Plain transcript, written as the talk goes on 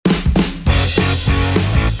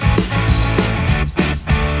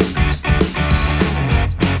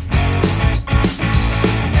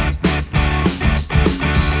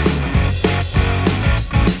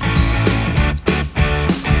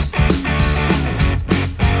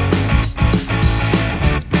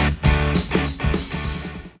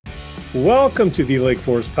Welcome to the Lake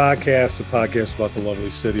Forest Podcast, a podcast about the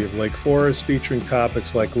lovely city of Lake Forest, featuring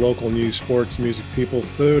topics like local news, sports, music, people,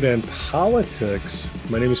 food, and politics.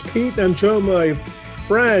 My name is Pete, and I'm joined by my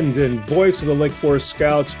friend and voice of the Lake Forest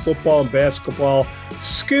Scouts, football and basketball,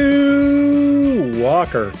 Scoo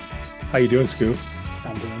Walker. How you doing, Scoo?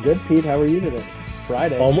 I'm doing good, Pete. How are you today?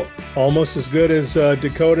 Friday. Almost as good as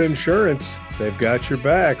Dakota Insurance. They've got your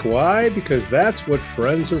back. Why? Because that's what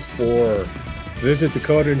friends are for. Visit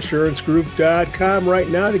DakotaInsuranceGroup.com right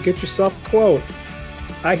now to get yourself a quote.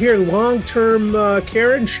 I hear long-term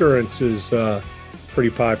care insurance is pretty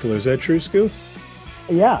popular. Is that true, Scoo?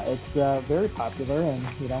 Yeah, it's very popular, and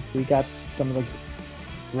we got some of the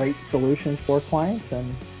great solutions for clients.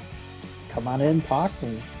 And come on in, talk,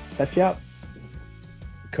 and set you up.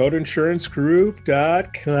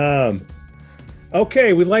 DakotaInsuranceGroup.com.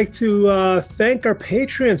 Okay, we'd like to thank our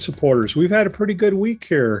Patreon supporters. We've had a pretty good week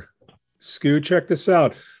here. Scoo, check this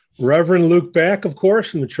out. Reverend Luke Back, of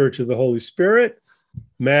course, from the Church of the Holy Spirit.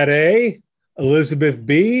 Matt A., Elizabeth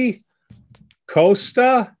B.,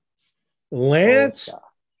 Costa, Lance,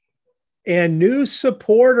 and new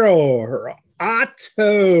supporter,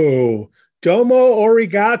 Otto. Domo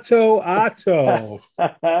Origato Otto.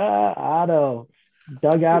 Otto.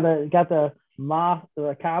 Got the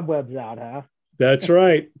cobwebs out, huh? That's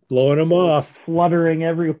right. Blowing them off. Fluttering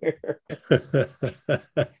everywhere.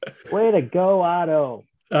 Way to go, Otto.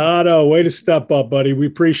 Otto, way to step up, buddy. We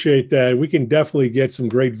appreciate that. We can definitely get some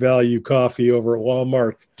great value coffee over at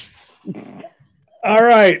Walmart. All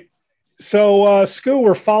right. So, Scoo,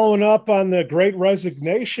 we're following up on the Great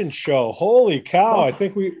Resignation show. Holy cow. I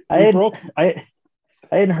think we broke. I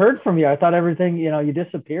hadn't heard from you. I thought everything, you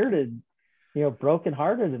disappeared and,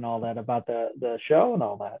 brokenhearted and all that about the show and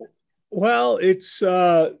all that. Well,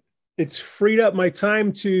 it's freed up my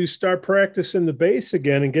time to start practicing the bass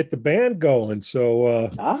again and get the band going.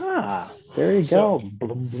 So there you go.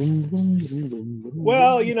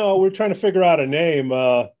 Well, we're trying to figure out a name.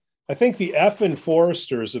 I think the Effin'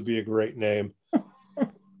 Foresters would be a great name.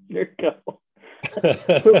 There you go.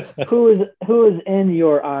 who is in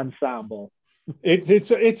your ensemble?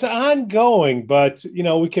 It's ongoing, but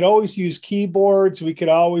we could always use keyboards. We could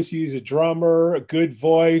always use a drummer, a good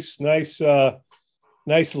voice, nice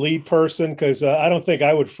lead person. Because I don't think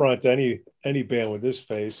I would front any band with this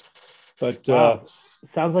face. But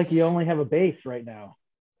sounds like you only have a bass right now.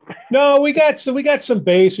 No, we got some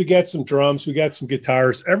bass, we got some drums, we got some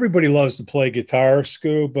guitars. Everybody loves to play guitar,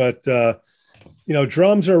 Scoo, but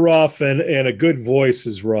drums are rough and a good voice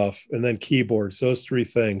is rough, and then keyboards. Those three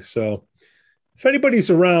things. So. If anybody's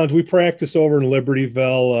around, we practice over in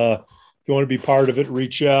Libertyville. If you want to be part of it,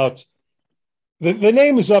 reach out. The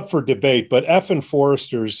name is up for debate, but Effin'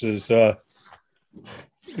 Foresters is the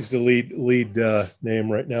lead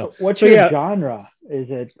name right now. What's your genre? Is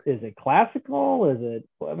it classical? Is it?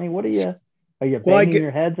 I mean, what are you banging your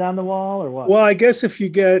heads on the wall or what? Well, I guess if you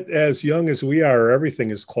get as young as we are, everything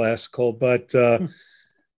is classical. But 80s,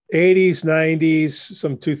 90s,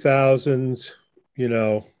 some 2000s,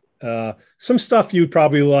 some stuff you'd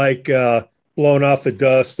probably like, Blown Off the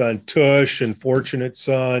Dust on Tush and Fortunate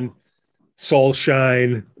Son,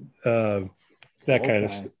 Soulshine, that kind of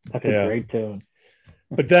stuff. That's a great tune.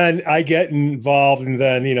 But then I get involved in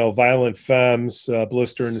Violent Femmes,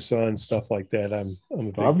 Blister in the Sun, stuff like that. I'm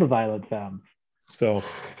love the Violent Femmes. So,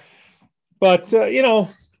 but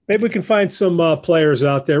maybe we can find some players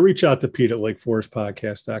out there. Reach out to Pete at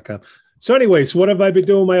LakeForestPodcast.com. So anyways, what have I been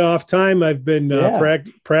doing my off time? I've been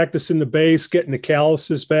practicing the bass, getting the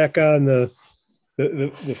calluses back on the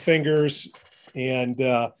fingers, and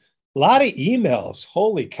a lot of emails.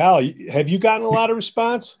 Holy cow. Have you gotten a lot of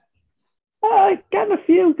response? I've gotten a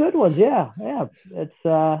few good ones. Yeah. It's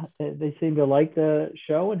they seem to like the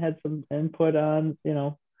show and had some input on,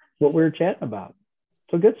 what we were chatting about.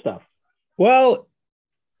 So good stuff. Well,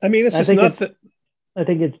 I mean, it's just nothing. I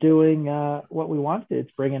think it's doing what we want to.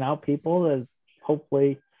 It's bringing out people that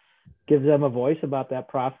hopefully gives them a voice about that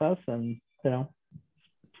process. And,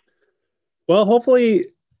 Well,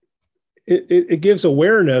 hopefully it gives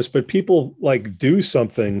awareness, but people do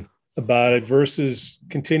something about it versus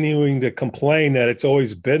continuing to complain that it's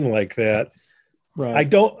always been like that. Right. I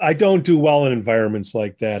don't do well in environments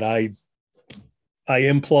like that. I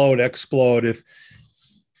explode if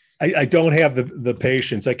I don't have the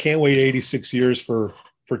patience. I can't wait 86 years for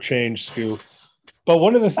change, Scoo. But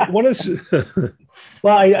one of the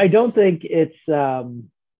well, I don't think it's the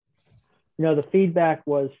feedback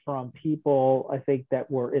was from people I think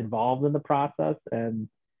that were involved in the process and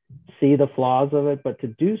see the flaws of it. But to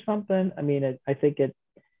do something, I mean, I think it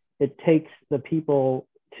takes the people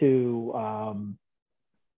to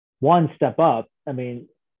one step up. I mean,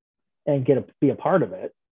 and be a part of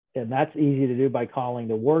it. And that's easy to do by calling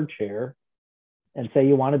the ward chair and say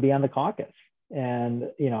you want to be on the caucus. And,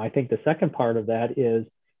 I think the second part of that is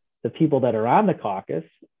the people that are on the caucus,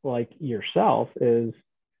 like yourself, is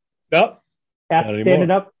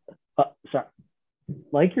standing up.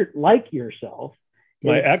 Like yourself.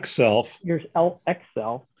 My ex-self. Your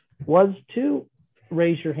ex-self was to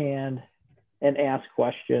raise your hand and ask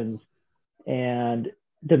questions and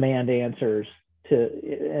demand answers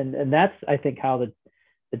and that's, I think, how the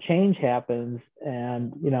change happens.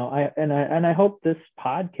 And, I hope this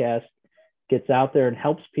podcast gets out there and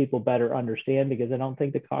helps people better understand, because I don't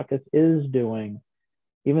think the caucus is doing,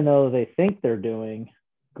 even though they think they're doing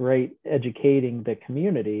great educating the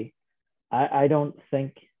community. I don't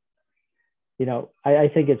think,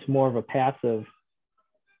 I think it's more of a passive,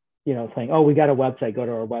 thing. Oh, we got a website, go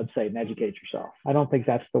to our website and educate yourself. I don't think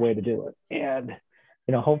that's the way to do it. And,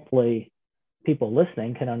 hopefully people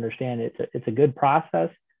listening can understand it's a good process.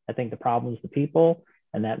 I think the problem is the people,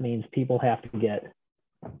 and that means people have to get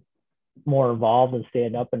more involved and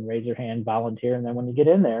stand up and raise their hand, volunteer. And then when you get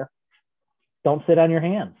in there, don't sit on your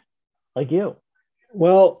hands like you.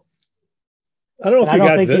 Well, I don't know if I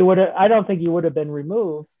don't think you would have been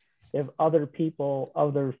removed if other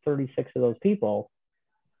 36 of those people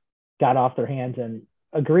got off their hands and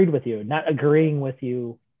agreed with you, not agreeing with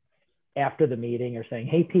you after the meeting or saying,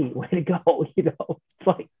 "Hey, Pete, way to go." It's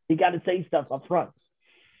like, you got to say stuff up front.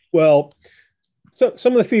 Well, so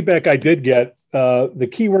some of the feedback I did get, the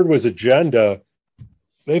key word was agenda.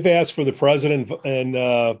 They've asked for the president and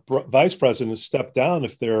vice president to step down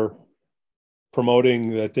if they're promoting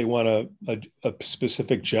that they want a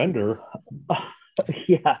specific gender.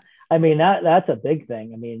 Yeah. I mean, that's a big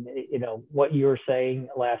thing. I mean, what you were saying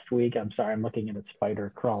last week, I'm sorry, I'm looking at a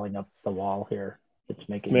spider crawling up the wall here. It's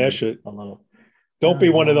making Smash it. A little. Don't be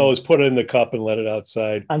one of those, put it in the cup and let it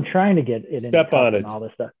outside. I'm trying to get it in Step the cup on it. And all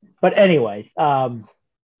this stuff. But anyways,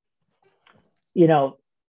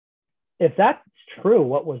 if that's true,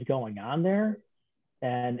 what was going on there,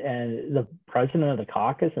 and the president of the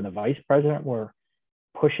caucus and the vice president were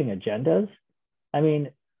pushing agendas, I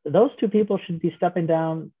mean, those two people should be stepping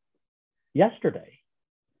down yesterday,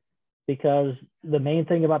 because the main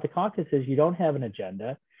thing about the caucus is you don't have an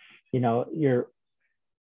agenda. You're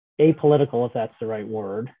apolitical, if that's the right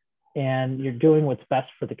word, and you're doing what's best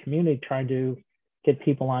for the community, trying to get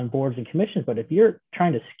people on boards and commissions. But if you're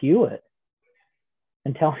trying to skew it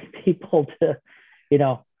and telling people to,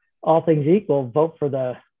 all things equal, vote for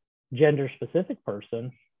the gender specific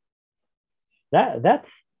person, that's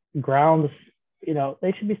grounds,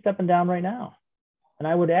 they should be stepping down right now. And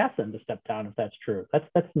I would ask them to step down if that's true.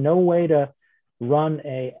 That's no way to run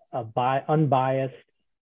a unbiased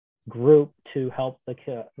group to help the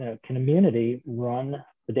community run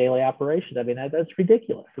the daily operations. I mean, that's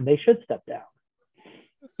ridiculous, and they should step down.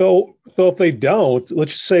 So if they don't,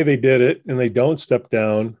 let's just say they did it and they don't step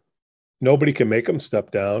down, nobody can make them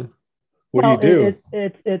step down. What do you do?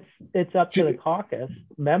 It's up to the caucus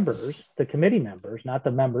members, the committee members, not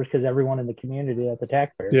the members, because everyone in the community at the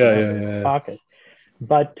taxpayers. Yeah. Caucus,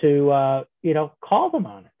 but to call them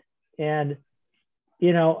on it. And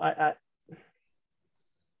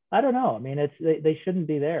I don't know. I mean, they shouldn't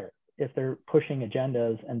be there if they're pushing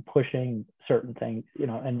agendas and pushing certain things,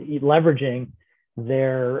 and leveraging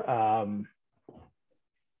their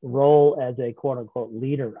role as a quote unquote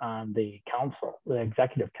leader on the council, the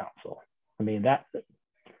executive council. I mean, I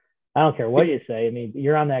don't care what you say. I mean,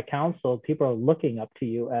 you're on that council. People are looking up to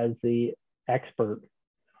you as the expert,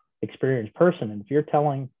 experienced person. And if you're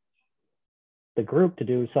telling the group to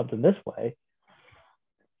do something this way,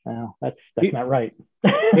 well, that's not right.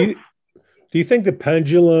 Do you think the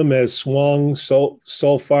pendulum has swung so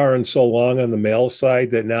far and so long on the male side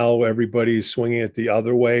that now everybody's swinging it the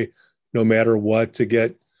other way, no matter what, to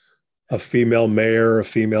get a female mayor, a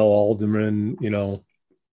female alderman, female?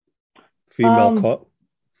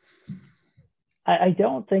 I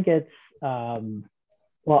don't think it's. Well,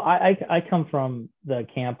 I come from the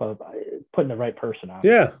camp of putting the right person on.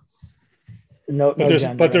 Yeah. But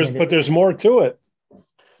there's more to it.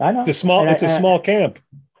 I know. It's a small camp.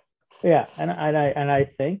 Yeah, and I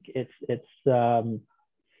think it's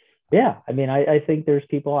yeah. I mean, I think there's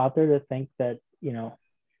people out there that think that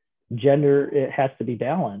gender, it has to be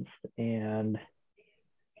balanced, and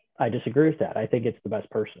I disagree with that. I think it's the best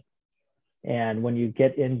person. And when you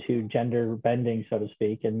get into gender bending, so to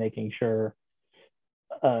speak, and making sure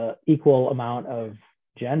equal amount of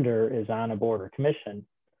gender is on a board or commission,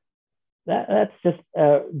 that's just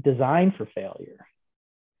designed for failure.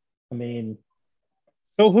 I mean,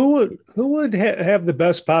 so who would have the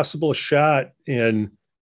best possible shot in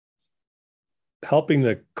helping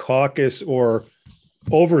the caucus or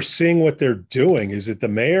overseeing what they're doing? Is it the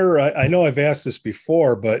mayor? I know I've asked this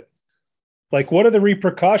before, but like, what are the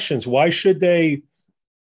repercussions? Why should they?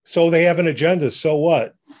 So they have an agenda. So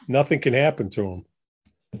what? Nothing can happen to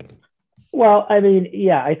them. Well, I mean,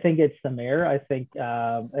 yeah, I think it's the mayor. I think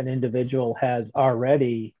an individual has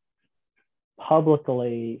already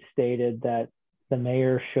publicly stated that the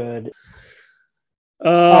mayor should.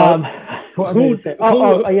 Yeah,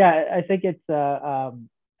 I think it's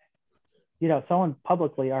someone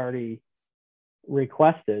publicly already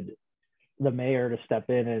requested the mayor to step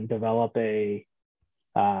in and develop a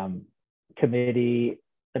committee,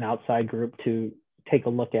 an outside group to take a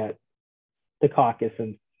look at the caucus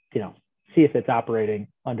and see if it's operating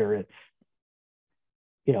under its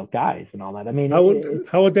guise and all that. I mean,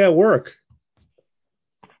 how would that work?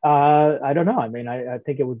 I don't know. I mean, I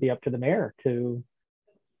think it would be up to the mayor to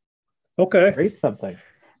create something,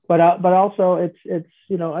 but also it's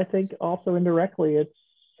I think also indirectly it's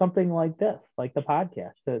something like this, like the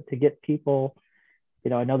podcast, to get people.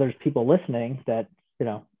 I know there's people listening that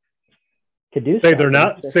could do. Say they're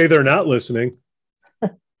not listening.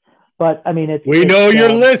 But I mean, we know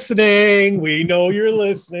you're listening. We know you're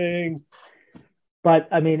listening. But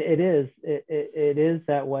I mean, it is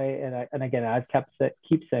that way. And again, I've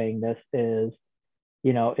keep saying this is,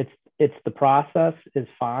 it's the process is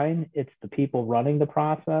fine. It's the people running the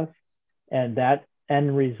process, and that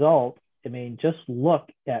end result. I mean, just look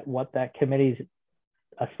at what that committee's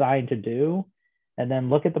assigned to do, and then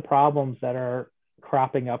look at the problems that are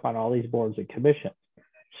cropping up on all these boards and commissions.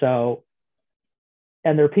 So,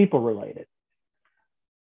 and they're people related.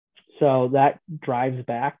 So that drives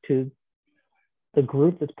back to the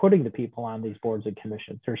group that's putting the people on these boards and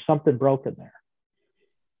commissions. There's something broken there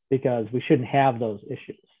because we shouldn't have those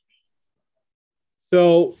issues.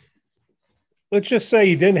 So let's just say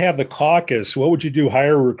you didn't have the caucus. What would you do?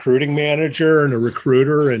 Hire a recruiting manager and a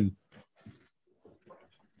recruiter? And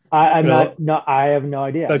I have no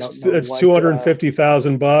idea. That's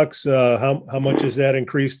 $250,000. How much does that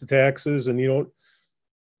increase the taxes? And you don't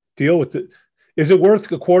deal with it. Is it worth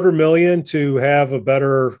 $250,000 to have a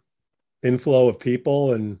better inflow of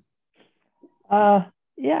people? And yeah,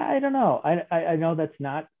 I don't know. I know that's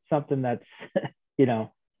not something that's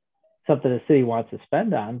something the city wants to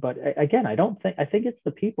spend on, but again, I think it's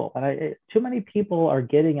the people, and too many people are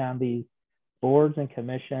getting on these boards and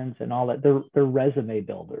commissions and all that. They're resume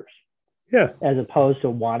builders, as opposed to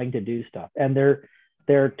wanting to do stuff, and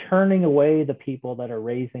they're turning away the people that are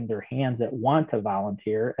raising their hands that want to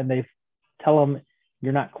volunteer, and they tell them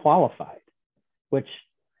you're not qualified, which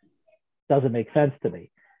doesn't make sense to me.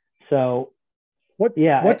 So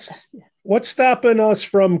what's stopping us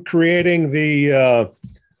from creating the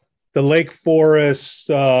Lake Forest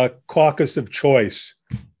caucus of choice,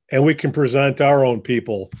 and we can present our own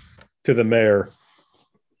people to the mayor?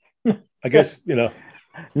 I guess,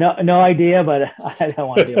 No idea, but I don't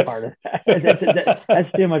want to be a part of that.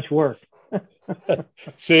 That's too much work.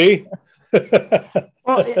 See?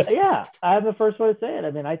 Well, yeah, I'm the first one to say it.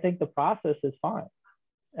 I mean, I think the process is fine.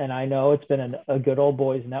 And I know it's been a good old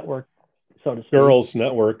boys network, so to speak. Girls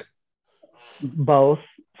network. Both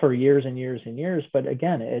for years and years and years. But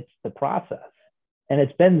again, it's the process. And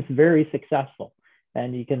it's been very successful.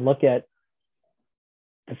 And you can look at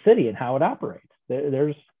the city and how it operates.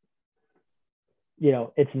 There's,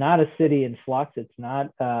 it's not a city in flux. It's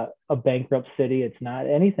not a bankrupt city. It's not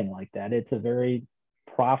anything like that. It's a very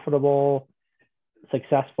profitable,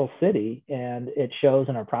 successful city, and it shows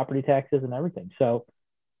in our property taxes and everything. So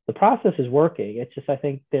the process is working. It's just, I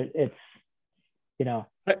think that it's, I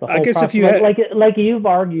guess process, if you like you've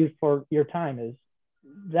argued for your time, is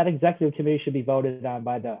that executive committee should be voted on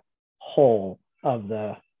by the whole of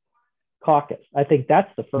the caucus. I think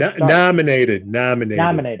that's the first nominated.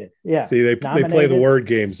 Yeah. See, they play the word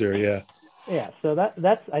games there. Yeah. Yeah. So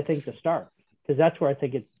that's I think the start, because that's where I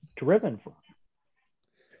think it's driven from.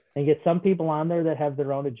 And get some people on there that have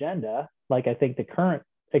their own agenda, like I think the current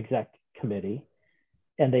exec committee,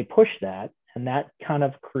 and they push that, and that kind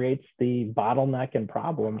of creates the bottleneck and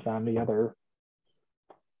problems on the other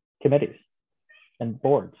committees and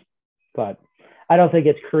boards. But I don't think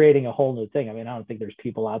it's creating a whole new thing. I mean, I don't think there's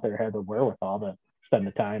people out there who have the wherewithal to spend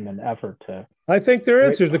the time and effort to. I think there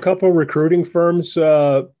is. There's a couple of recruiting firms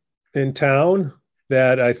in town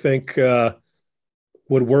that I think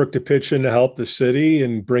would work to pitch in to help the city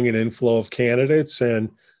and bring an inflow of candidates. And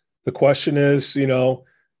the question is,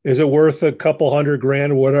 is it worth a couple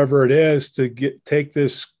 $100,000, whatever it is, to take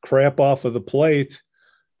this crap off of the plate,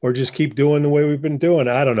 or just keep doing the way we've been doing?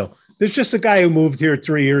 I don't know. There's just a guy who moved here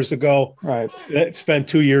 3 years ago. Right. That spent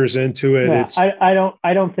 2 years into it. Yeah, It's I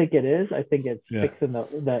don't think it is. I think it's Yeah. fixing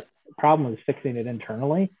the problem is fixing it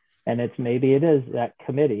internally, and maybe it is that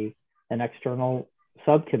committee, an external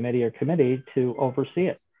subcommittee or committee to oversee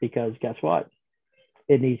it. Because guess what?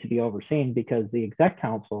 It needs to be overseen because the exec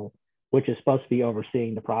council, which is supposed to be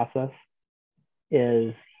overseeing the process,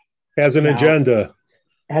 has an agenda.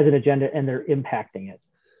 Has an agenda, and they're impacting it,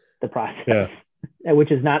 the process. Yeah.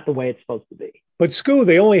 Which is not the way it's supposed to be. But Scoo,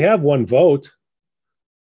 they only have one vote.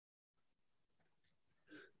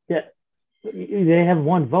 Yeah, they have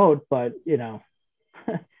one vote, but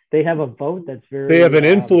they have a vote that's very. They have an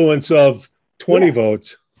influence of 20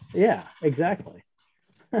 votes. Yeah, exactly.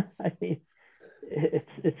 I mean,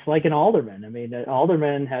 it's like an alderman. I mean, an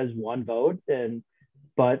alderman has one vote,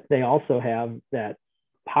 but they also have that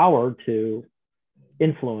power to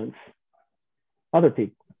influence other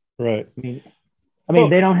people. Right. I mean,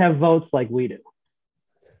 they don't have votes like we do.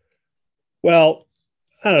 Well,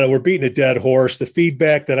 I don't know. We're beating a dead horse. The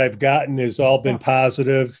feedback that I've gotten has all been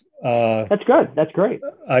positive. That's good. That's great.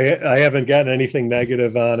 I haven't gotten anything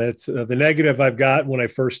negative on it. The negative I've got when I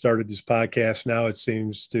first started this podcast, now it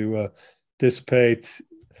seems to dissipate.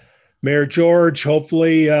 Mayor George,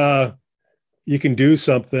 hopefully you can do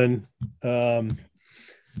something. And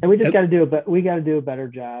we just got to do a better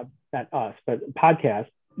job, not us, but podcast.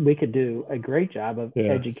 We could do a great job of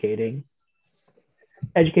educating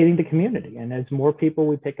the community. And as more people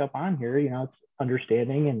we pick up on here, it's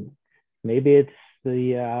understanding, and maybe it's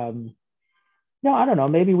the, I don't know,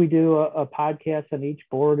 maybe we do a podcast on each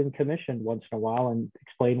board and commission once in a while and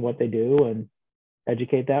explain what they do and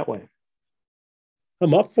educate that way.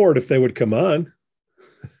 I'm up for it if they would come on.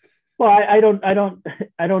 Well, I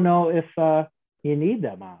don't know if you need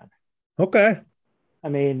them on. Okay. I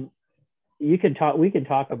mean, we can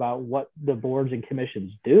talk about what the boards and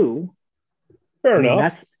commissions do. Fair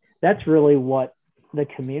enough. That's really what the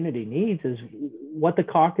community needs, is what the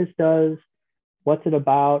caucus does, what's it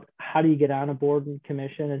about, how do you get on a board and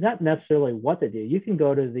commission. It's not necessarily what they do. You can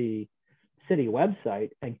go to the city website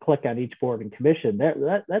and click on each board and commission.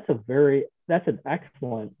 That's an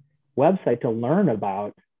excellent website to learn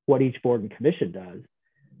about what each board and commission does.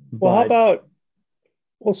 Well,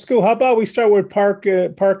 Scoo, how about we start with Park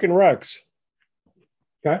and Recs?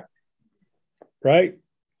 Okay. Right.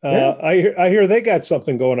 Yeah. I hear they got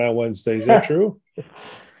something going on Wednesday. Is that true?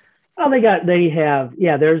 Oh,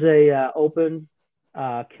 there's a open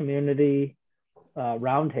community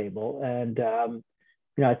roundtable, and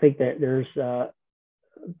I think that there's a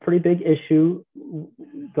pretty big issue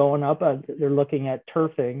going up. They're looking at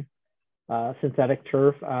turfing, synthetic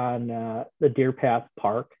turf on the Deer Path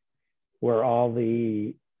Park, where all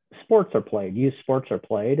the youth sports are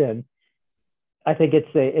played, and I think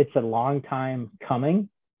it's a long time coming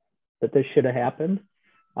that this should have happened.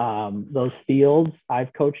 Those fields,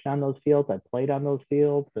 I've coached on those fields, I've played on those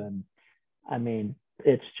fields, and I mean,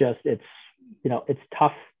 it's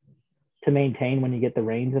tough to maintain when you get the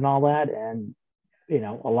rains and all that, and there's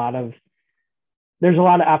a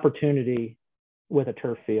lot of opportunity with a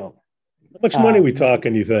turf field. How much money are we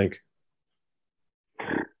talking, you think?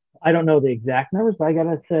 I don't know the exact numbers, but I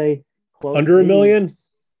gotta say close. Under $1 million?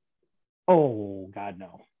 Oh God,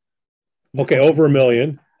 no. Okay, over $1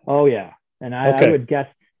 million. Oh yeah, and I would guess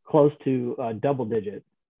close to double digit.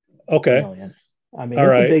 Okay. Million. I mean,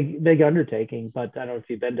 it's a big undertaking, but I don't know if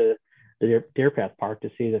you've been to the Deer Path Park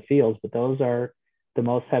to see the fields, but those are the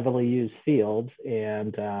most heavily used fields,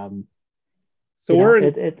 and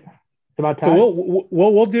it's about time. So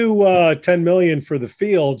we'll do $10 million for the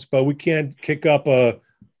fields, but we can't kick up a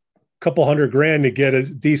couple $100,000 to get a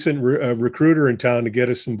decent recruiter in town to get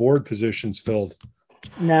us some board positions filled.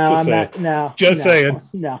 No, I'm not. No, just saying.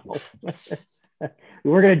 No,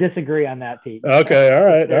 we're going to disagree on that, Pete. Okay, all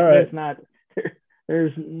right.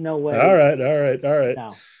 There's no way. All right.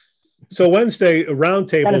 No. So Wednesday, a round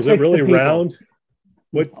table, is it really round?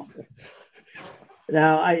 What?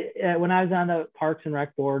 Now, when I was on the Parks and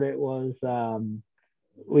Rec board, it was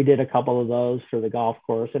we did a couple of those for the golf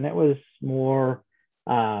course, and it was more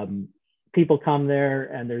people come there,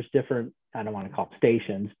 and there's different, I don't want to call it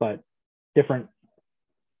stations, but different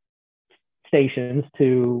stations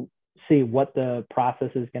to see what the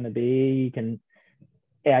process is going to be. You can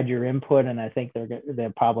add your input, and I think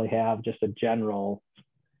they'll probably have just a general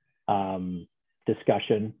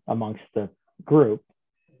discussion amongst the group,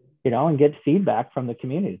 and get feedback from the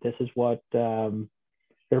community. This is what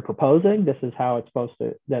they're proposing. This is how it's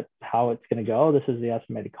how it's going to go. This is the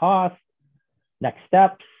estimated cost, next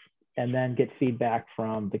steps, and then get feedback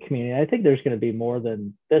from the community. I think there's going to be more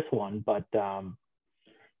than this one, but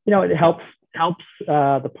it helps helps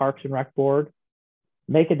the Parks and Rec Board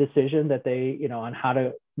make a decision that they, on how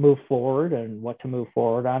to move forward and what to move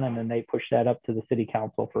forward on, and then they push that up to the city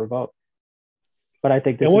council for a vote. But I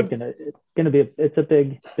think this is going to be it's a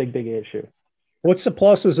big issue. What's the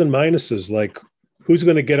pluses and minuses? Like, who's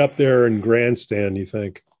going to get up there and grandstand, you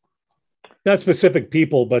think? Not specific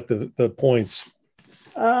people, but the points.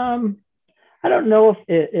 I don't know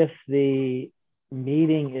if the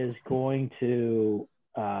meeting is going to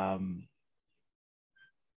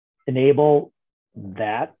enable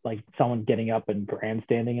that, like someone getting up and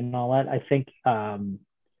grandstanding and all that. I think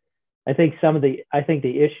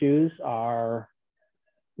the issues are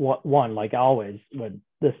one, like always when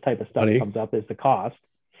this type of stuff comes up, is the cost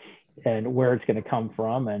and where it's going to come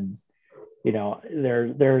from. And, we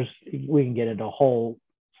can get into a whole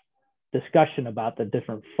discussion about the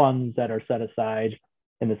different funds that are set aside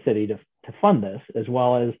in the city to fund this, as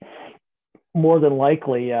well as more than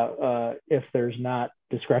likely, if there's not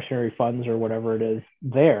discretionary funds or whatever it is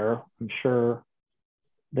there, I'm sure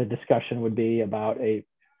the discussion would be about a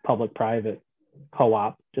public-private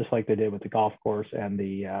co-op, just like they did with the golf course and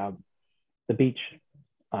the beach,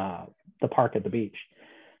 the park at the beach.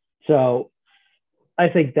 So I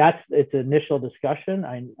think that's its initial discussion.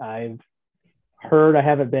 I've heard, I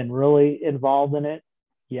haven't been really involved in it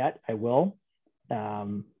yet. I will,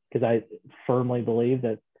 because I firmly believe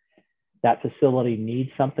that facility needs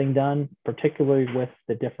something done, particularly with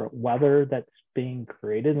the different weather that's being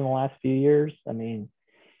created in the last few years. I mean,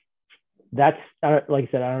 that's, like I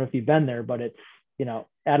said, I don't know if you've been there, but it's,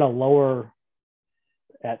 at a lower,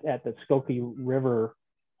 at the Skokie River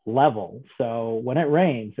level. So when it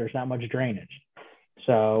rains, there's not much drainage.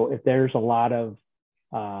 So if there's a lot of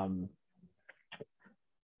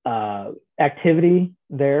activity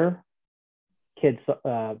there, kids,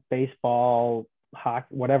 baseball, hockey,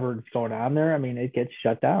 whatever is going on there, I mean, it gets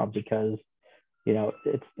shut down because,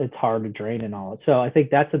 it's hard to drain and all. So I think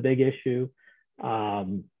that's a big issue.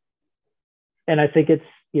 And I think it's,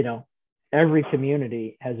 every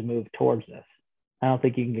community has moved towards this. I don't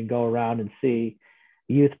think you can go around and see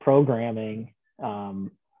youth programming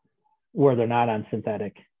where they're not on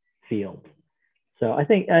synthetic fields. So I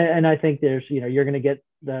think there's, you're going to get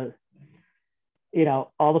the,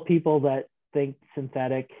 all the people that think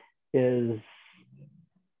synthetic is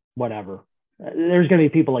whatever. There's going to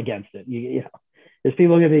be people against it. There's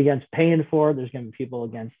people going to be against paying for it. There's going to be people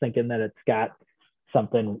against thinking that it's got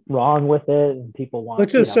something wrong with it, and people want.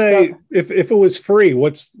 Let's just say, if it was free,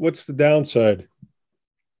 what's the downside?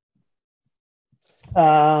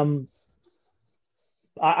 I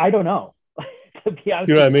don't know. To be honest,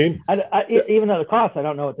 you know what I mean? Even though the cost, I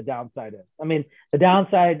don't know what the downside is. I mean, the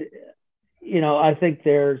downside, I think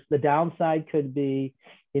the downside could be,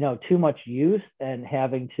 too much use and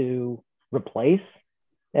having to replace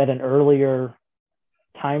at an earlier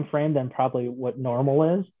time frame than probably what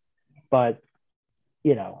normal is. But,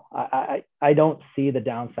 I don't see the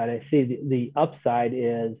downside. I see the upside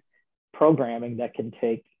is programming that can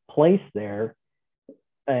take place there,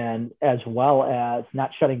 and as well as not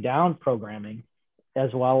shutting down programming,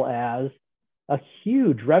 as well as a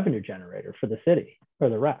huge revenue generator for the city or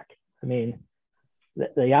the rec. I mean,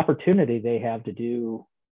 the opportunity they have to do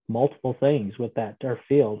multiple things with that turf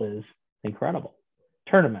field is incredible.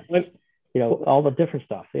 Tournaments, all the different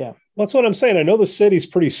stuff. Yeah. Well, that's what I'm saying. I know the city's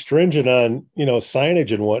pretty stringent on,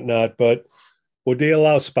 signage and whatnot, but would they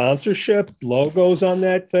allow sponsorship logos on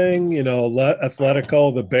that thing?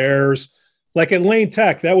 Athletico, the Bears. Like at Lane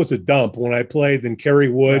Tech, that was a dump when I played. Then Kerry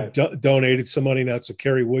Wood donated some money. Now it's a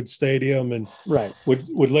Kerry Wood Stadium. And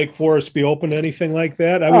would Lake Forest be open to anything like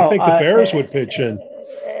that? I would think the Bears would pitch in.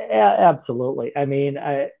 Absolutely. I mean,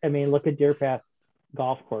 look at Deer Path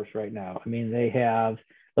Golf Course right now. I mean,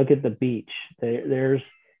 look at the beach. There's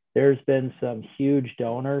been some huge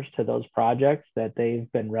donors to those projects that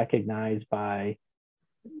they've been recognized by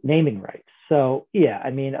naming rights. So yeah,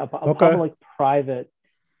 I mean, a public-private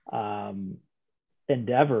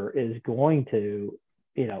endeavor is going to,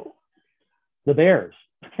 the Bears,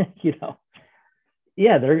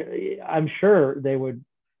 I'm sure they would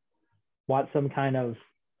want some kind of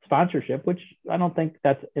sponsorship, which I don't think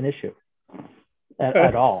that's an issue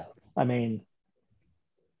at all. I mean,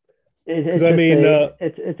 it's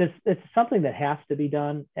something that has to be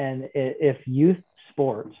done. And if youth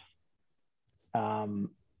sports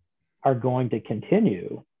are going to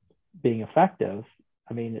continue being effective,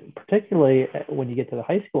 I mean, particularly when you get to the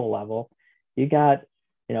high school level, you got,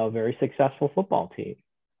 a very successful football team,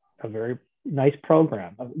 a very nice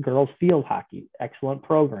program, girls field hockey, excellent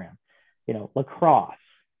program, lacrosse,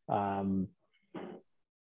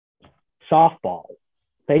 softball,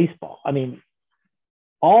 baseball. I mean,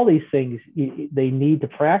 all these things, they need to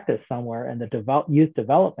practice somewhere, and the youth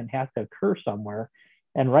development has to occur somewhere.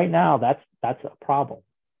 And right now, that's a problem.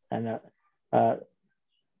 And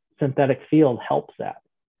synthetic field helps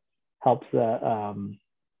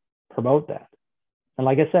promote that. And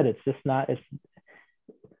like I said, it's just not.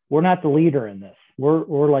 We're not the leader in this.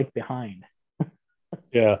 We're like behind.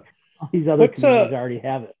 Yeah. All these other communities already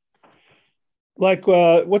have it. Like,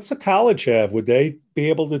 what's the college have? Would they be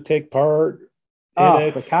able to take part in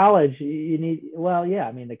it? The college, you need. Well, yeah.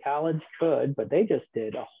 I mean, the college could, but they just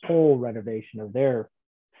did a whole renovation of their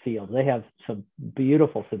field. They have some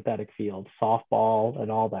beautiful synthetic fields, softball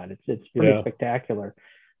and all that. It's pretty spectacular.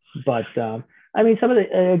 But I mean, some of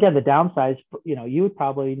the downsides. You would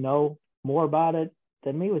probably know more about it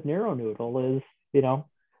than me with NeuroNoodle is,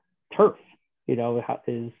 turf.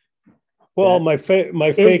 Well, my fake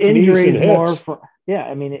knees and hips.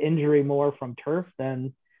 Injury more from turf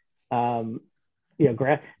than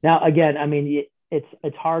grass. Now, again, I mean,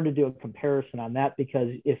 it's hard to do a comparison on that, because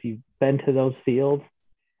if you've been to those fields,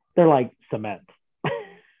 they're like cement.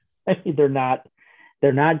 I mean, they're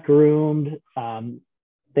not groomed.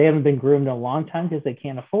 They haven't been groomed in a long time because they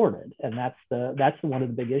can't afford it, and that's one of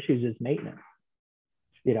the big issues is maintenance.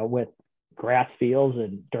 With grass fields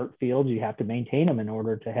and dirt fields, you have to maintain them in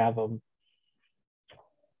order to have them,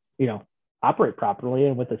 operate properly.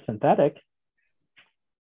 And with the synthetic,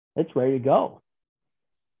 it's ready to go.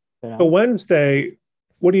 So Wednesday,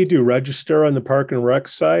 what do you do? Register on the Park and Rec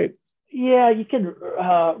site? Yeah, you can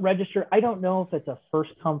register. I don't know if it's a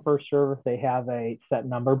first come, first serve, if they have a set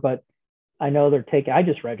number, but I know I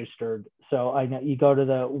just registered. So I know you go to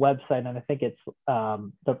the website, and I think it's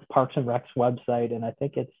the Parks and Rec's website. And I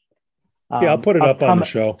think it's, I'll put it up on the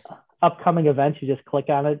show. Upcoming events, you just click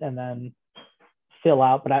on it and then fill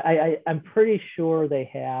out. But I'm pretty sure they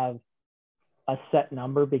have a set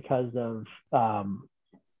number because of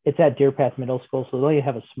it's at Deer Path Middle School, so they only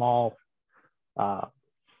have a small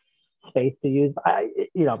space to use.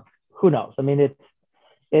 Who knows? I mean,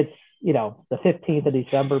 it's the 15th of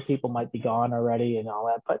December, people might be gone already and all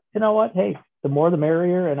that. But you know what? Hey, the more the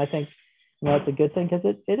merrier. And I think it's a good thing,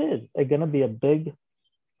 because it is going to be a big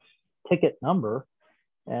ticket number.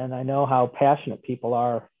 And I know how passionate people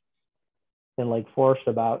are in Lake Forest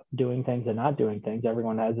about doing things and not doing things.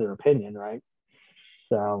 Everyone has their opinion, right?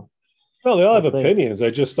 So, well, they all have opinions. I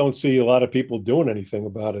just don't see a lot of people doing anything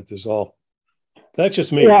about it. That's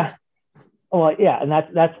just me. Yeah. Well, yeah. And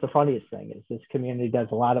that's the funniest thing is this community does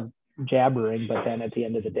a lot of jabbering, but then at the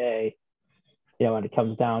end of the day, when it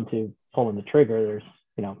comes down to pulling the trigger, there's,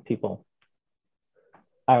 people.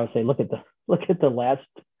 I always say, look at the last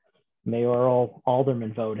mayoral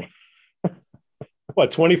alderman voting.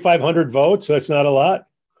 What, 2,500 votes? That's not a lot.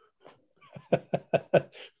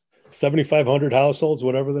 7,500 households,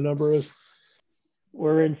 whatever the number is.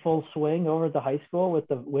 We're in full swing over at the high school with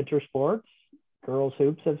the winter sports. Girls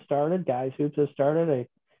hoops have started. Guys hoops have started. I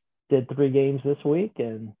did 3 games this week,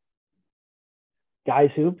 and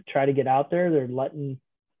guys hoop, try to get out there. They're letting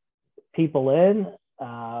people in.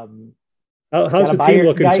 How's the team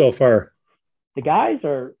looking so far? The guys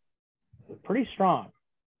are pretty strong.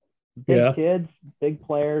 Big kids, big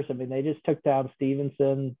players. I mean, they just took down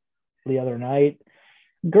Stevenson the other night.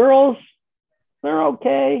 Girls, they're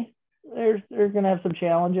okay. They're going to have some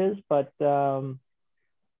challenges, but come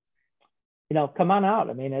on out.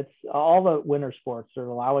 I mean, it's all the winter sports are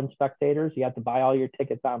allowing spectators. You have to buy all your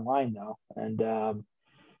tickets online though. And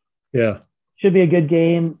should be a good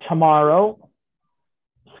game tomorrow.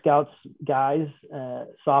 Scouts guys,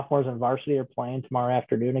 sophomores and varsity are playing tomorrow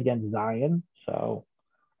afternoon against Zion. So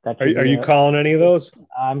are you calling any of those?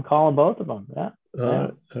 I'm calling both of them. Yeah.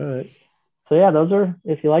 All right. So yeah, those are,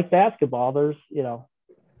 if you like basketball, there's,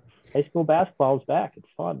 high school basketball is back. It's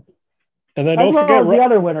fun. And then don't forget the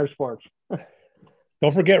other winter sports.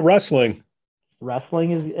 Don't forget wrestling.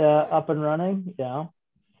 Wrestling is up and running. Yeah.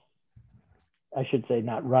 I should say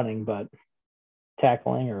not running, but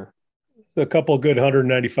tackling or. A couple of good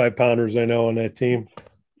 195 pounders I know on that team.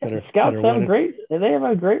 The Scouts have a great. They have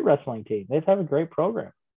a great wrestling team. They have a great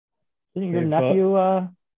program. Isn't your nephew?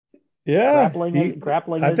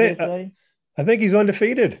 Grappling. As they say. I think he's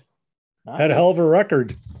undefeated. Nice. Had a hell of a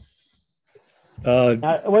record.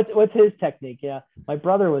 What's his technique? Yeah, my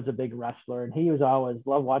brother was a big wrestler, and he was always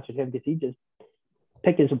loved watching him because he just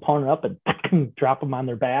pick his opponent up and drop them on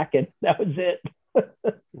their back, and that was it.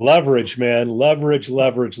 Leverage, man. Leverage.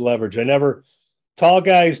 Tall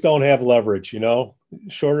guys don't have leverage,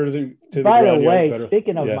 shorter to the By ground. the way,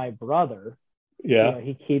 speaking of my brother,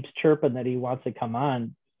 he keeps chirping that he wants to come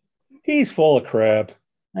on. He's full of crap.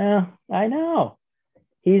 Yeah, I know.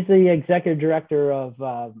 He's the executive director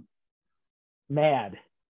of MAD,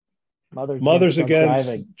 Mothers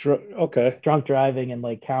Against drunk driving in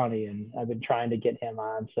Lake County, and I've been trying to get him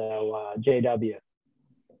on. So JW,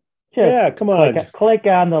 come on, click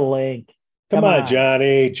on the link. Come on,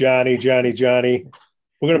 Johnny. We're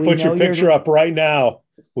gonna put your picture up right now.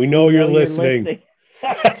 We know you're listening.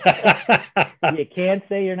 You can't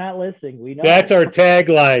say you're not listening. We know that's our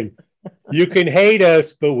tagline. You can hate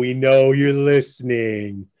us, but we know you're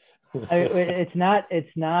listening. It's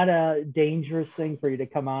not a dangerous thing for you to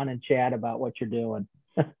come on and chat about what you're doing.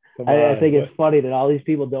 I think it's funny that all these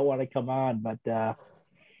people don't want to come on, but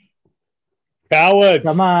cowards.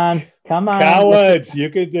 Come on. Cowards, you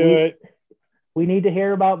can do it. We need to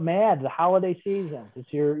hear about MAD, the holiday season. It's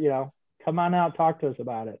come on out, talk to us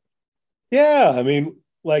about it. Yeah, I mean,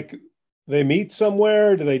 like they meet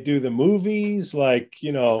somewhere. Do they do the movies? Like,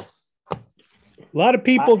 a lot of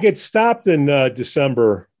people get stopped in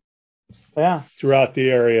December. Yeah, throughout the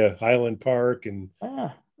area, Highland Park and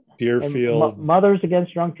Deerfield. And Mothers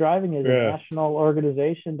Against Drunk Driving is a national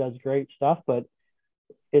organization, does great stuff, but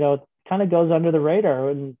it kind of goes under the radar,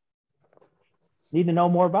 and need to know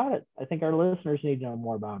more about it. I think our listeners need to know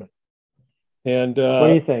more about it. And what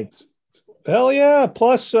do you think? Hell yeah!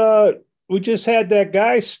 Plus, we just had that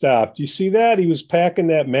guy stopped. You see that? He was packing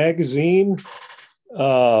that magazine.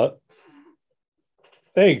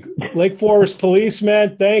 Hey, Lake Forest Police,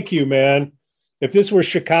 man, thank you, man. If this were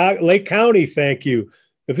Lake County, thank you.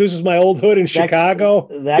 If this was my old hood in Chicago,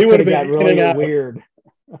 that would have got really weird.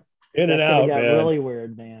 In and out, man. Really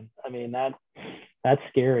weird, man. I mean, that's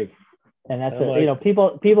scary. And that's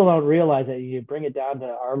people don't realize that you bring it down to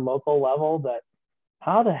our local level, that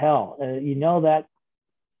how the hell, that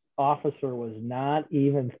officer was not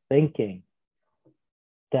even thinking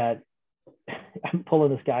that I'm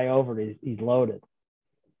pulling this guy over and he's loaded.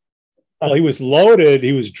 Well, he was loaded,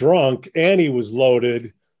 he was drunk, and he was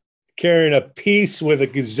loaded, carrying a piece with a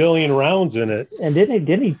gazillion rounds in it. And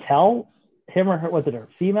didn't he tell him or her, was it a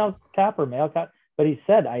female cop or male cop? But he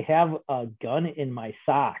said, I have a gun in my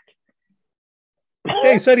sock.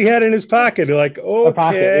 Yeah, he said he had it in his pocket. Like,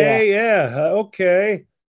 okay, okay.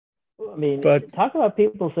 I mean, but talk about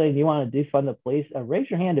people saying you want to defund the police. Raise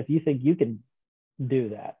your hand if you think you can do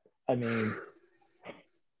that. I mean...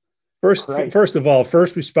 First of all,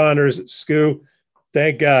 first responders, Scoo,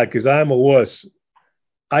 thank God, because I'm a wuss.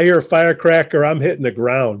 I hear a firecracker, I'm hitting the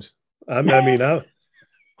ground. I'm down.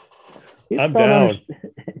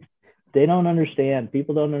 They don't understand.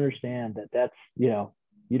 People don't understand that's you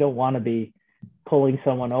don't want to be pulling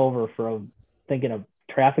someone over for thinking of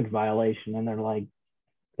traffic violation, and they're like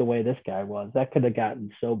the way this guy was. That could have gotten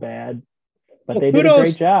so bad, but they did a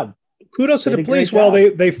great job. Kudos to the police. Well,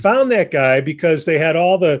 they found that guy because they had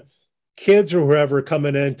all the kids or whoever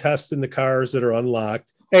coming in testing the cars that are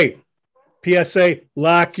unlocked. Hey, PSA,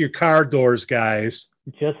 lock your car doors, guys.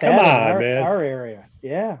 Just come on, man. Our area.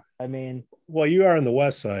 Yeah. I mean, well, you are on the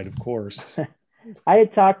west side, of course. I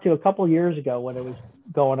had talked to a couple years ago when it was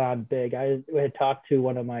going on big. I had talked to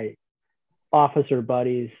one of my officer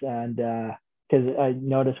buddies, and because I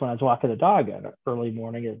noticed when I was walking the dog at an early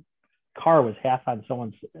morning, a car was half on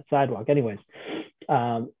someone's sidewalk. Anyways,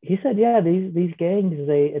 he said, yeah, these gangs,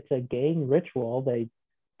 it's a gang ritual. They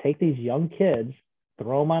take these young kids,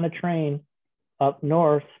 throw them on a train up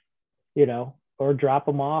north, or drop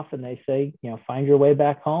them off, and they say, find your way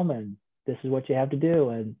back home, and this is what you have to do.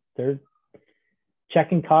 And they're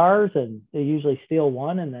checking cars, and they usually steal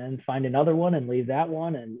one and then find another one and leave that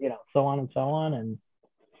one, and so on and so on. And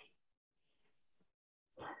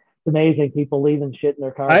it's amazing, people leaving shit in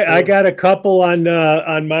their cars. I got a couple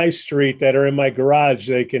on my street that are in my garage.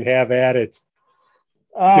 They can have at it.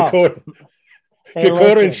 Oh.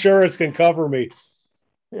 Dakota Insurance can cover me,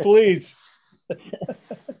 please.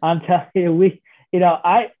 I'm telling you,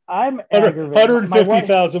 I'm aggravated.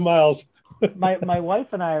 150,000 miles. my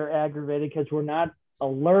wife and I are aggravated because we're not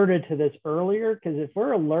alerted to this earlier. Because if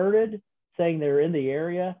we're alerted, saying they're in the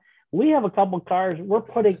area, we have a couple cars we're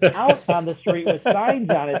putting out on the street with signs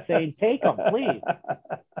on it saying, take them, please.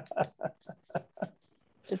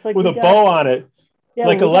 It's like with a bow on it,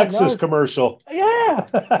 like a Lexus commercial. Yeah.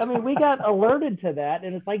 I mean, we got alerted to that,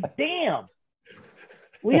 and it's like, damn.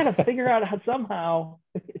 We got to figure out how somehow,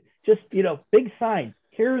 just, big sign.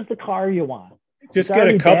 Here's the car you want. Just get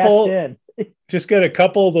a couple. Just get a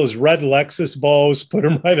couple of those red Lexus bows, put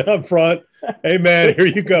them right up front. Hey, man, here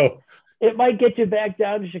you go. It might get you back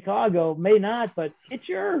down to Chicago, may not, but it's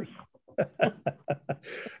yours.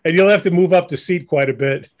 And you'll have to move up the seat quite a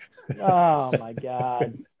bit. Oh my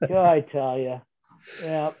God. I tell you.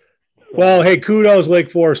 Yeah. Well, hey, kudos,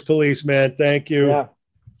 Lake Forest Police, man. Thank you. Yeah.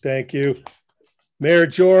 Thank you. Mayor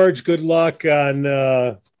George, good luck on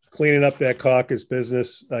cleaning up that caucus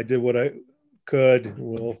business. I did what I could.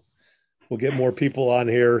 We'll get more people on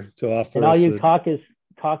here to offer. And all you caucus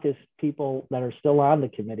people that are still on the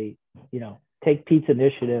committee, take Pete's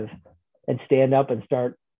initiative and stand up and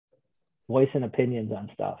start voicing opinions on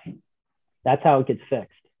stuff. That's how it gets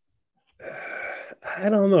fixed. I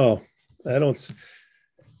don't know.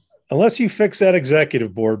 Unless you fix that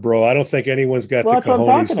executive board, bro, I don't think anyone's got the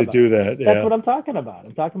cojones to do that. That's what I'm talking about.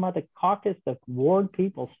 I'm talking about the caucus, the ward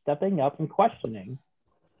people stepping up and questioning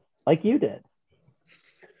like you did.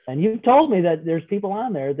 And you told me that there's people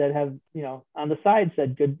on there that have, on the side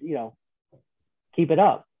said, good, keep it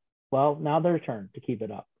up. Well, now their turn to keep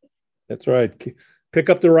it up. That's right. Pick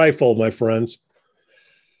up the rifle, my friends.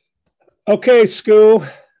 Okay, Scoo.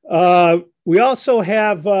 We also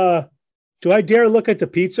have, do I dare look at the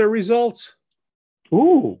pizza results?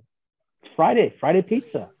 Ooh, it's Friday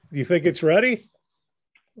pizza. You think it's ready?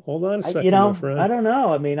 Hold on a second, my friend. I don't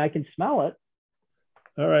know. I mean, I can smell it.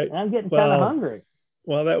 All right. And I'm getting kind of hungry.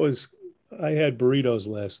 Well, I had burritos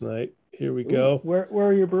last night. Here we go. Where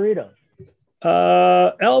are your burritos?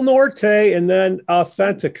 El Norte and then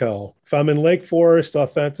Authentico. If I'm in Lake Forest,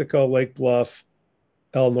 Authentico, Lake Bluff,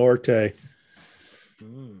 El Norte.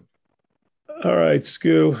 All right,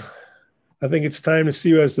 Scoo. I think it's time to see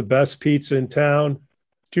who has the best pizza in town.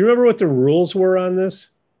 Do you remember what the rules were on this?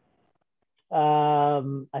 I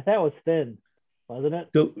thought it was thin, wasn't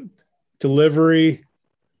it? Delivery.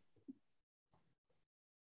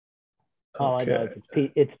 Oh, okay. I know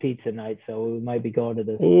it's pizza night, so we might be going to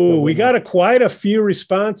this. Oh, we got quite a few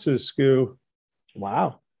responses, Scoo.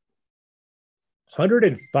 Wow.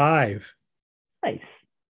 105. Nice.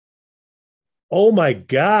 Oh my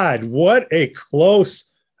God, what a close.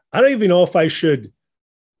 I don't even know if I should.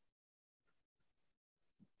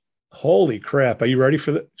 Holy crap. Are you ready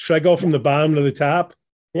for that? Should I go from the bottom to the top?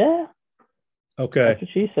 Yeah. Okay. That's what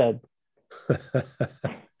she said.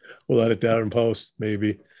 We'll let it down in post,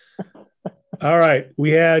 maybe. All right.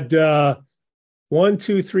 We had 1,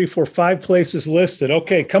 2, 3, 4, 5 places listed.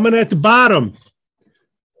 Okay. Coming at the bottom.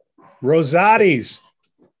 Rosati's.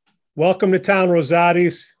 Welcome to town,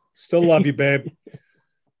 Rosati's. Still love you, babe.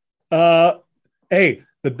 Hey,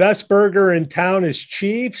 the best burger in town is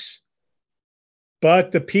Chief's,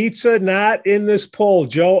 but the pizza not in this poll.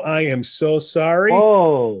 Joe, I am so sorry.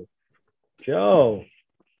 Oh, Joe.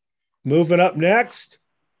 Moving up next,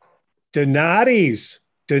 Donati's.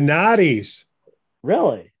 Donati's.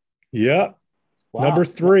 Really? Yep. Wow. Number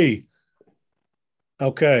 3.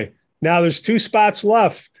 Okay. Now there's 2 spots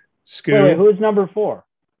left, Scoo. Wait, who's number 4?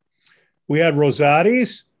 We had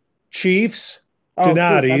Rosati's, Chief's,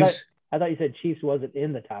 Donati's. I thought you said Chiefs wasn't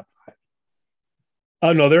in the top 5.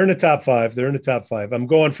 Oh, no, they're in the top 5. They're in the top 5. I'm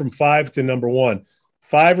going from 5 to number 1.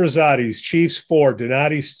 5 Rosati's, Chiefs 4,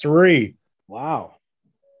 Donati's 3. Wow.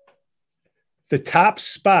 The top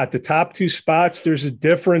 2 spots, there's a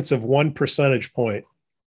difference of 1 percentage point.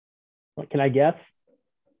 What can I guess?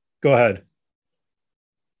 Go ahead.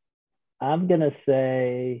 I'm going to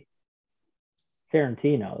say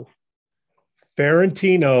Ferentino's.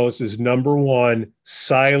 Ferentino's is number 1,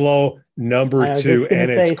 Silo number 2, and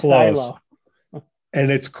it's close. And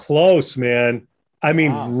it's close, man. I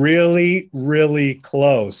mean, really, really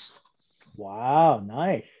close. Wow,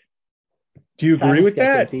 nice. Do you agree with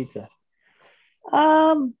that? Pizza.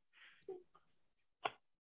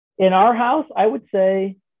 In our house, I would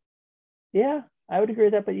say, yeah, I would agree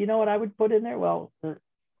with that. But you know what I would put in there? Well,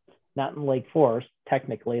 not in Lake Forest.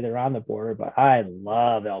 Technically, they're on the border, but I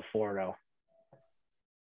love El Forno.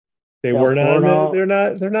 They were not. They're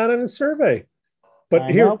not on a survey. But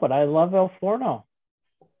I know, but I love El Forno.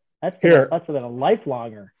 That's been a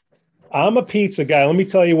lifelonger. I'm a pizza guy. Let me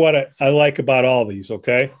tell you what I like about all these.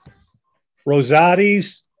 Okay,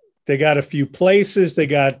 Rosati's. They got a few places. They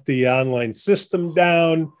got the online system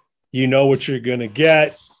down. You know what you're going to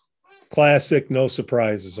get. Classic, no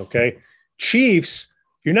surprises, okay? Chiefs,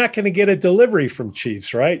 you're not going to get a delivery from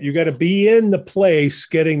Chiefs, right? You got to be in the place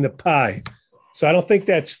getting the pie. So I don't think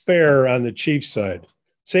that's fair on the Chiefs side.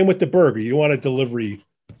 Same with the burger. You want a delivery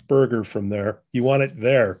burger from there. You want it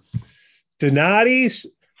there. Donati's,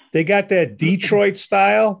 they got that Detroit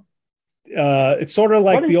style. It's sort of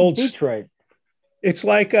like the old Detroit. It's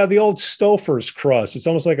like the old Stouffer's crust. It's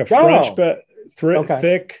almost like a French, but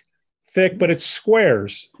thick, but it's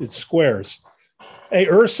squares. It's squares. Hey,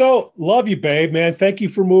 Urso, love you, babe, man. Thank you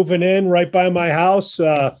for moving in right by my house.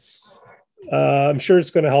 I'm sure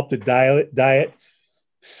it's going to help the diet.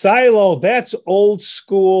 Silo, that's old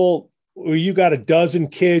school where you got a dozen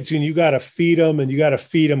kids and you got to feed them and you got to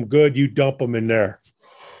feed them good. You dump them in there.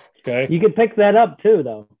 Okay. You can pick that up too,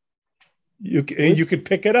 though. You could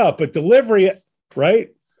pick it up, but delivery, right?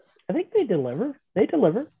 I think they deliver. They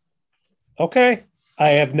deliver. Okay.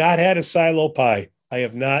 I have not had a silo pie. I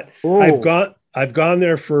have not. Ooh. I've gone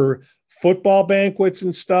there for football banquets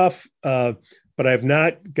and stuff, but I've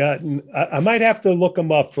not gotten. I might have to look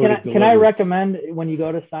them up for the delivery. Can I recommend when you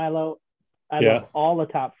go to Silo? I love all the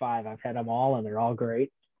top 5. I've had them all, and they're all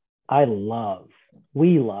great.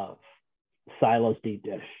 We love Silo's deep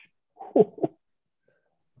dish.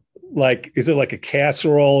 Like, is it like a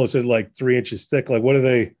casserole? Is it like 3 inches thick? Like, what are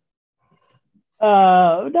they?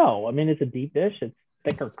 No, I mean, it's a deep dish. It's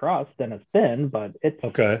thicker crust than it's thin, but it's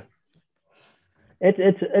okay.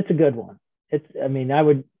 It's a good one.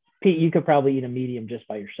 Pete, you could probably eat a medium just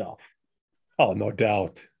by yourself. Oh, no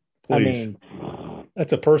doubt. Please.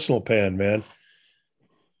 That's a personal pan, man.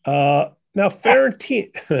 Now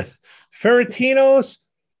Ferrantino's,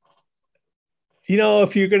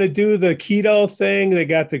 if you're going to do the keto thing, they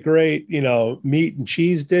got the great, meat and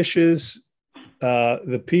cheese dishes.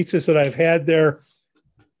 The pizzas that I've had there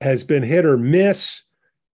has been hit or miss,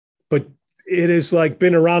 but it has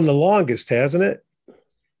been around the longest, hasn't it?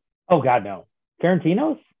 Oh God, no.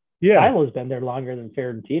 Ferrantino's? Yeah. Silo's been there longer than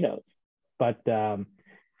Ferrantino's, but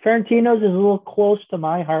Ferrantino's is a little close to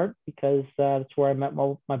my heart because that's where I met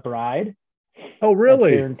my bride. Oh,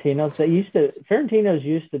 really? Ferrantino's. Ferrantino's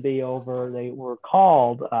used to be over. They were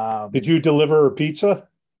called. Did you deliver her pizza?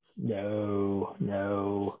 No.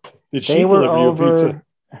 Did she deliver your pizza?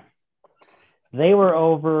 They were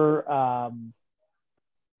over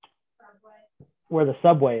where the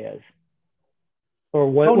Subway is, or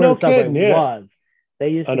where the Subway was. They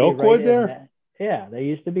used to be Oakwood there. Yeah, they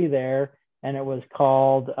used to be there, and it was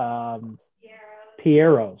called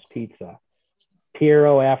Piero's Pizza.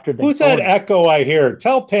 Piero after the. Who's that echo I hear?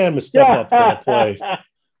 Tell Pam to step up to the plate.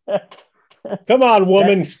 Come on,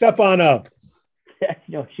 woman, step on up.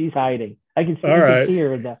 No, she's hiding. I can see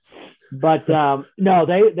her. But no,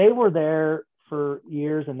 they were there for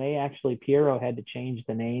years, and they actually Piero had to change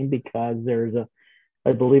the name because there's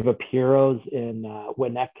I believe a Piero's in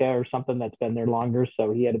Winnetka or something that's been there longer.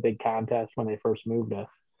 So he had a big contest when they first moved to,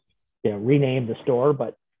 rename the store.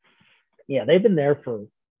 But yeah, they've been there for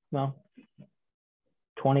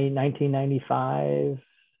 1995.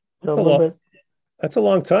 So a little bit. That's a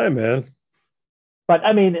long time, man. But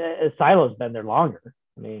I mean, Silo's been there longer.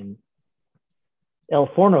 I mean, El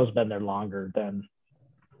Forno's been there longer than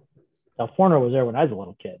El Forno was there when I was a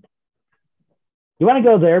little kid. You want to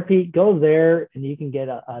go there, Pete? Go there, and you can get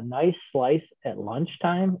a nice slice at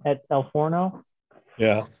lunchtime at El Forno.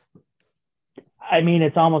 Yeah. I mean,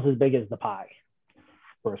 it's almost as big as the pie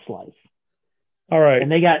for a slice. All right.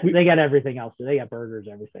 And they got everything else. They got burgers,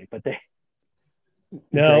 everything. But great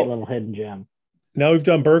little hidden gem. Now we've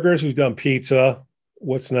done burgers. We've done pizza.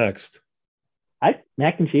 What's next?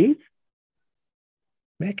 Mac and cheese.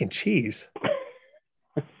 Mac and cheese.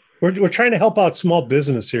 We're trying to help out small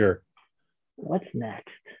business here. What's next?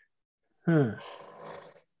 I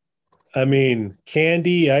mean,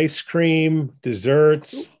 candy, ice cream,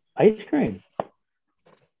 desserts. Ice cream.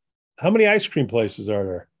 How many ice cream places are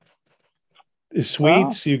there?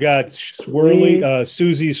 Sweets. You got Swirly,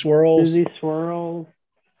 Susie Swirls. Susie Swirls.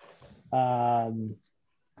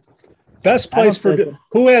 Best place for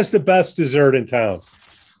who has the best dessert in town?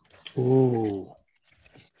 Ooh,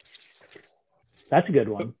 that's a good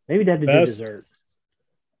one. Maybe they have to do dessert.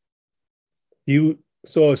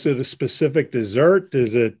 So is it a specific dessert?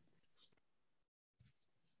 Is it?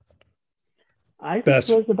 I think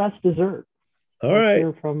it was the best dessert. All right.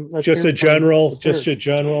 Just a general.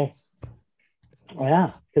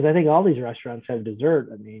 Yeah, because I think all these restaurants have dessert.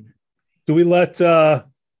 I mean, do we let our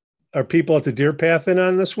people at the Deer Path in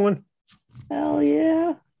on this one? Hell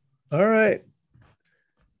yeah! All right.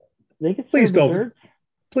 They can please don't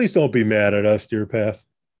be mad at us, Deer Path.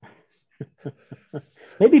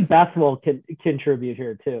 Maybe Beth will contribute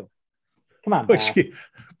here too. Come on,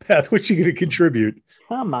 Beth. What's she going to contribute?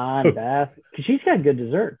 Come on, Beth. She's got good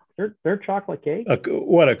dessert. Their chocolate cake.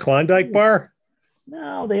 What, a Klondike bar?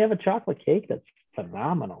 No, they have a chocolate cake that's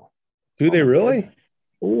phenomenal. Do they really?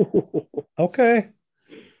 Ooh. Okay.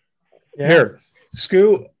 Yeah. Here,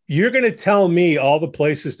 Scoo, you're going to tell me all the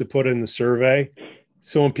places to put in the survey.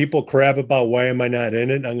 So when people crab about why am I not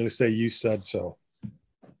in it, I'm going to say you said so.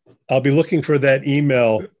 I'll be looking for that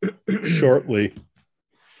email shortly.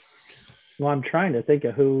 Well, I'm trying to think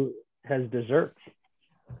of who has desserts.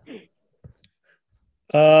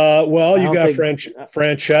 Well, you got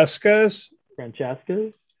Francesca's.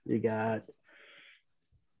 Francesca's. You got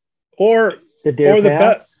the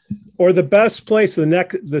best place,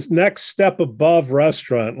 the next step above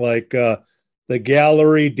restaurant, like the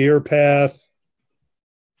Gallery, Deer Path.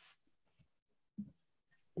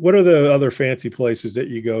 What are the other fancy places that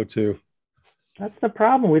you go to? That's the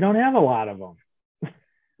problem. We don't have a lot of them.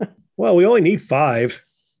 Well, we only need 5.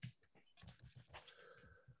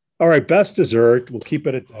 All right, best dessert. We'll keep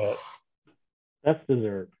it at that. Best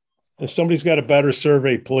dessert. If somebody's got a better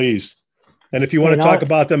survey, please. And if you want to no, talk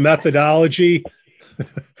about the methodology,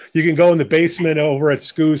 you can go in the basement over at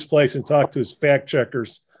Scoo's place and talk to his fact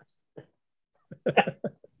checkers.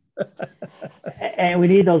 And we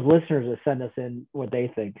need those listeners to send us in what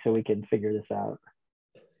they think so we can figure this out.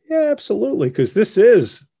 Yeah, absolutely. Because this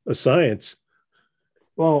is a science.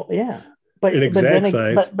 Well, yeah. But, An exact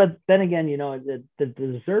science. But then again, you know, the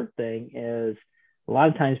dessert thing is a lot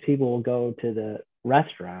of times people will go to the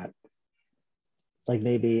restaurant. Like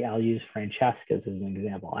maybe I'll use Francesca's as an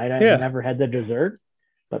example. I've never had the dessert,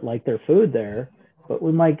 but like their food there. But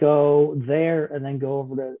we might go there and then go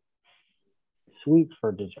over to Sweets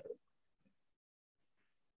for dessert.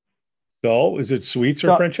 So is it Sweets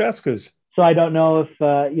or Francesca's? So I don't know if,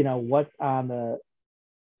 you know, what's on the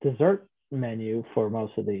dessert menu for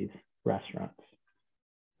most of these restaurants.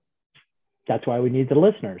 That's why we need the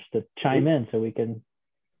listeners to chime in so we can.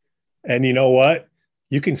 And you know what?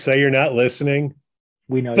 You can say you're not listening.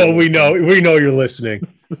 We know. But we know you're listening.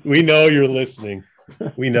 We know you're listening.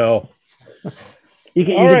 We know. You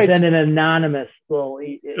can send an anonymous little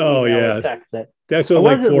text that. That's what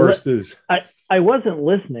Lake Forest is. I wasn't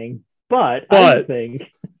listening, but I think.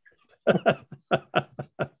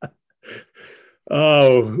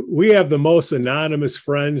 Oh, we have the most anonymous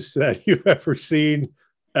friends that you've ever seen,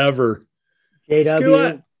 ever.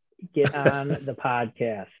 JW, get on the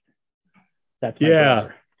podcast. That's my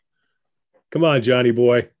brother. Come on, Johnny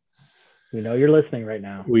boy. We know you're listening right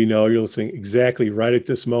now. We know you're listening exactly right at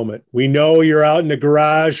this moment. We know you're out in the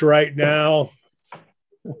garage right now,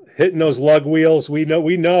 hitting those lug wheels. We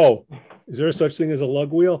know. Is there such thing as a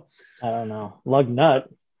lug wheel? I don't know. Lug nut.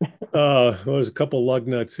 There's a couple lug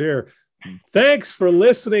nuts here. Thanks for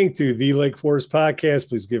listening to the Lake Forest Podcast.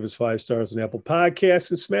 Please give us 5 stars on Apple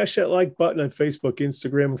Podcasts and smash that like button on Facebook,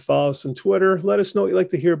 Instagram, and follow us on Twitter. Let us know what you'd like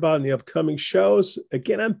to hear about in the upcoming shows.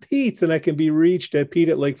 Again, I'm Pete, and I can be reached at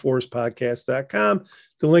pete@lakeforestpodcast.com.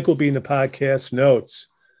 The link will be in the podcast notes.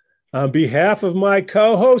 On behalf of my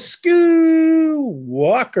co-host, Scoo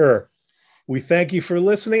Walker, we thank you for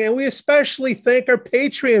listening, and we especially thank our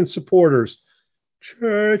Patreon supporters,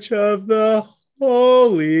 Church of the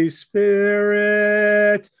Holy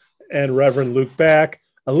Spirit, and Reverend Luke Back,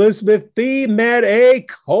 Elizabeth B. Matt A.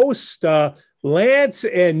 Costa, Lance,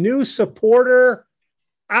 and new supporter,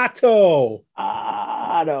 Otto.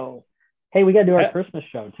 Hey, we got to do our Christmas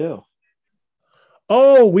show, too.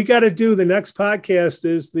 Oh, we got to do the next podcast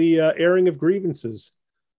is the airing of grievances.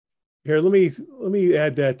 Here, let me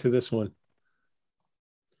add that to this one.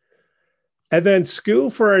 And then,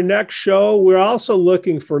 Scoo, for our next show, we're also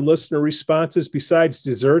looking for listener responses besides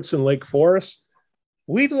desserts in Lake Forest.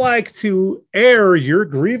 We'd like to air your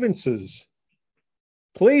grievances.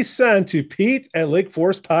 Please send to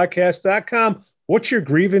pete@lakeforestpodcast.com what your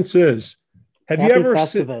grievance is. Have you ever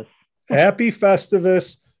seen Happy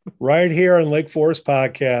Festivus right here on Lake Forest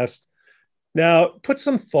Podcast? Now, put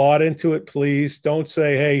some thought into it, please. Don't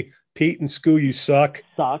say, hey, Pete and Scoo, you suck.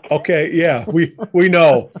 Okay, yeah, we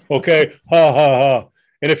know. Okay, ha, ha, ha.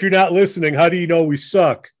 And if you're not listening, how do you know we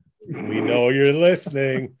suck? We know you're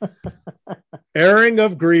listening. Airing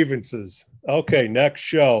of grievances. Okay, next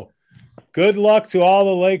show. Good luck to all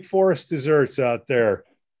the Lake Forest desserts out there.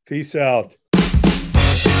 Peace out.